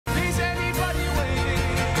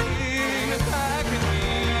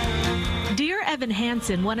Evan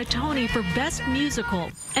Hansen won a Tony for Best Musical.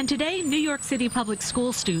 And today, New York City public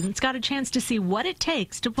school students got a chance to see what it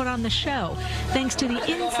takes to put on the show, thanks to the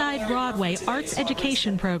Inside Broadway Arts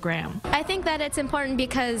Education Program. I think that it's important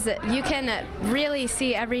because you can really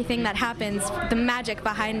see everything that happens, the magic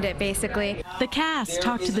behind it, basically. The cast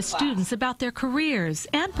talked to the students about their careers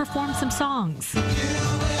and performed some songs.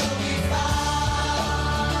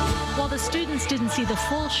 While the students didn't see the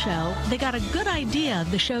full show, they got a good idea of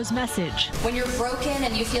the show's message. When you're broken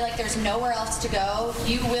and you feel like there's nowhere else to go,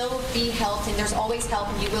 you will be helped, and there's always help,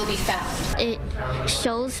 and you will be found. It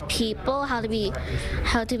shows people how to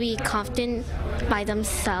be confident by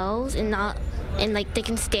themselves and like they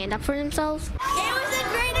can stand up for themselves. It was a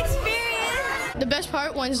great experience. The best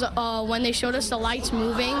part was when they showed us the lights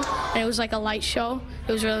moving, and it was like a light show.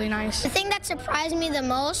 It was really nice. The thing that surprised me the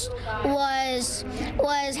most was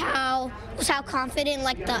how confident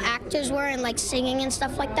like the actors were and like singing and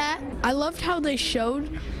stuff like that. I loved how they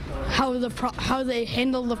showed how they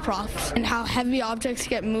handle the props and how heavy objects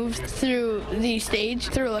get moved through the stage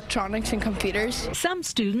through electronics and computers. Some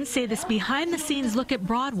students say this behind-the-scenes look at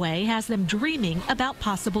Broadway has them dreaming about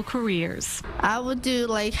possible careers. I would do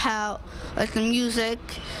like the music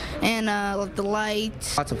and like the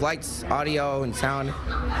lights. Lots of lights, audio, and sound,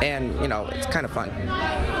 and it's kind of fun.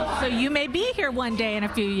 So you may be here one day in a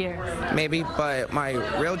few years. Maybe, but my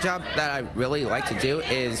real job that I really like to do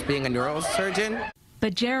is being a neurosurgeon.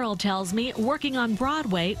 But Gerald tells me working on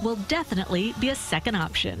Broadway will definitely be a second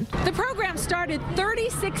option. The program started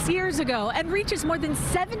 36 years ago and reaches more than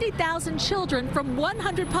 70,000 children from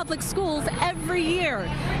 100 public schools every year.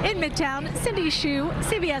 In Midtown, Cindy Hsu,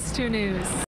 CBS 2 News.